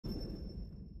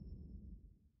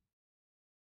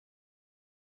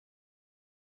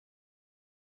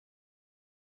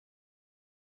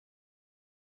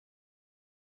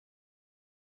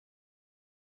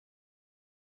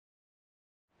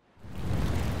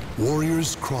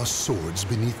Warriors cross swords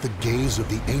beneath the gaze of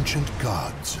the ancient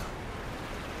gods.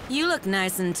 You look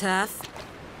nice and tough.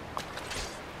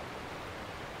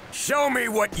 Show me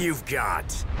what you've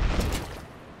got.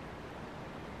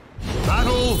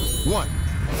 Battle 1.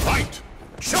 Fight!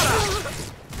 Shut up!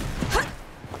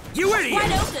 You idiot!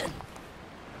 Wide open!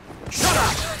 Shut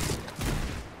up!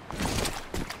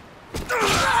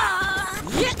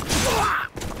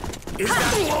 Is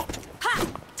that...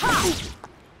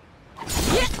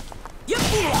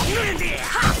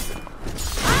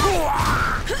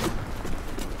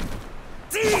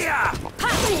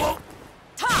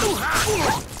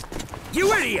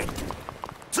 You idiot!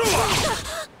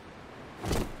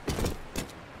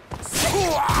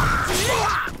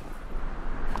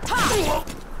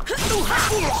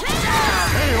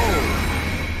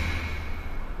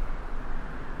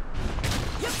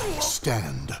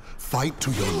 Stand. Fight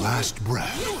to your last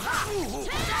breath.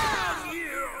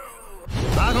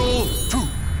 Battle 2.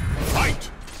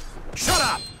 Fight! Shut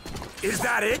up! Is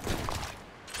that it?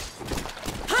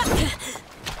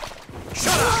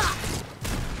 Shut up!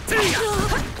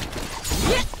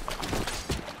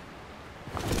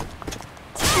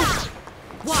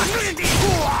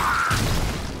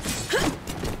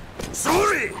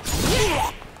 Sorry!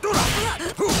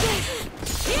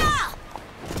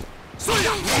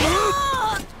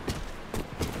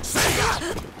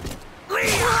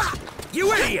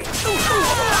 You idiot!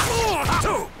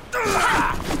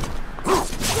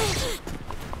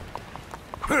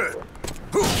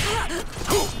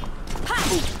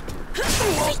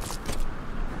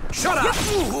 Shut up!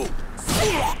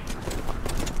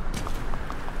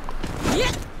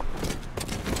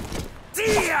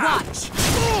 Watch!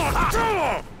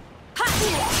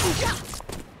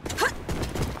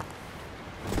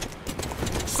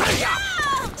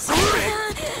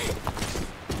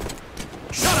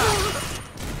 Shut up!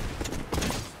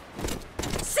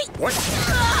 What?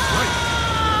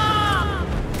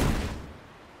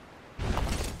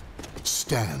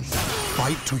 Stand.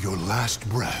 Fight to your last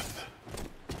breath.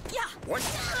 What?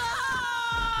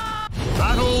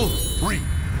 Battle 3.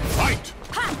 Fight!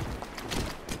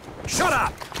 Shut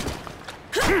up!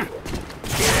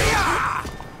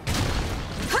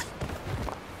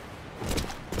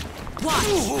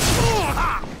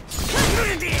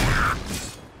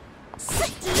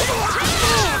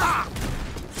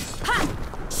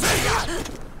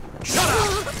 Shut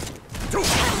up!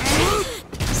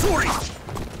 Sorry!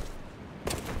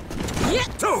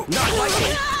 Not like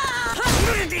it!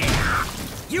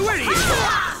 You idiot!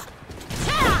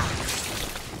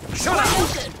 Shut up!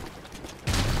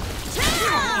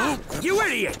 You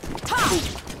idiot!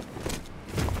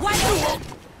 Wide open!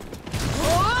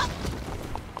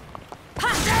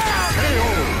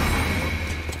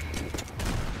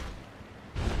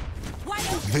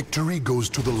 Victory goes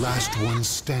to the last one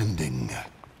standing.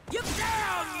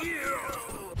 Down, you!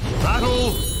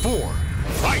 Battle 4.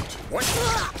 Fight! What?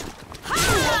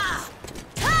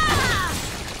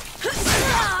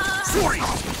 Sorry!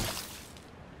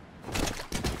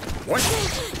 What?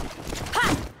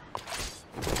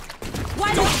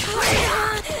 Wide open!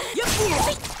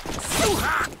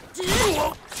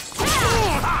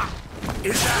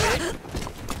 Is that it?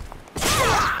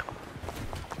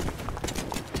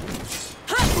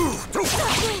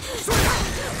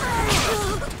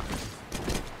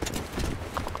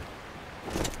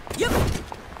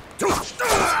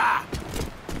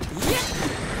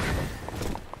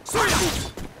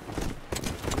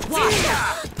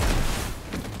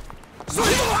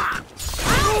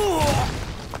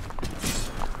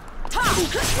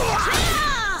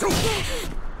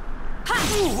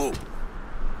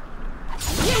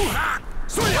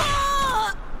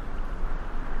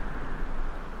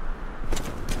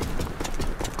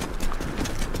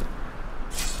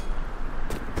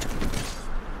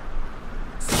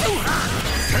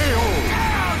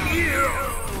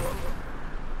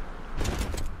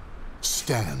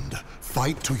 Stand.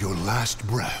 Fight to your last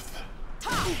breath.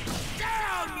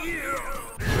 Down, you!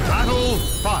 Battle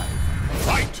 5.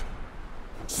 Fight!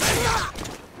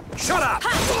 Shut up!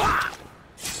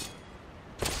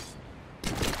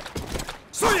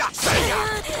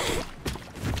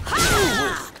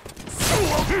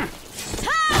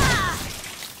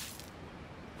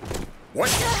 What?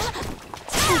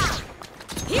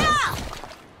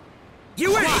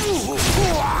 You idiot!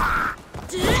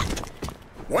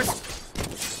 What?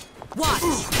 Watch!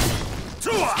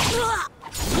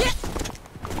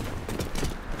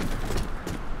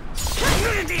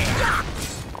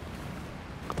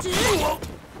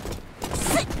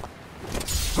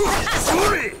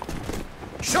 Sorry!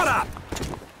 Shut up!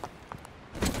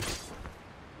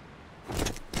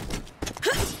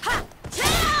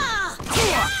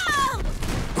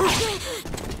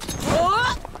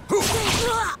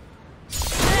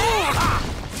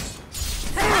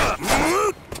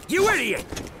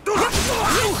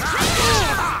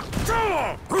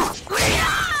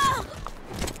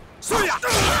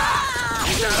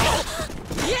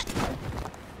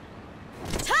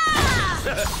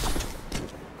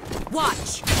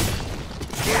 Watch!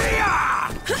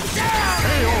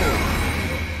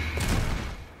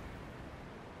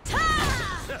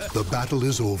 The battle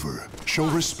is over. Show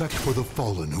respect for the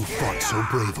fallen who fought so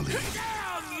bravely.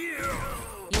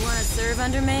 You want to serve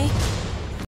under me?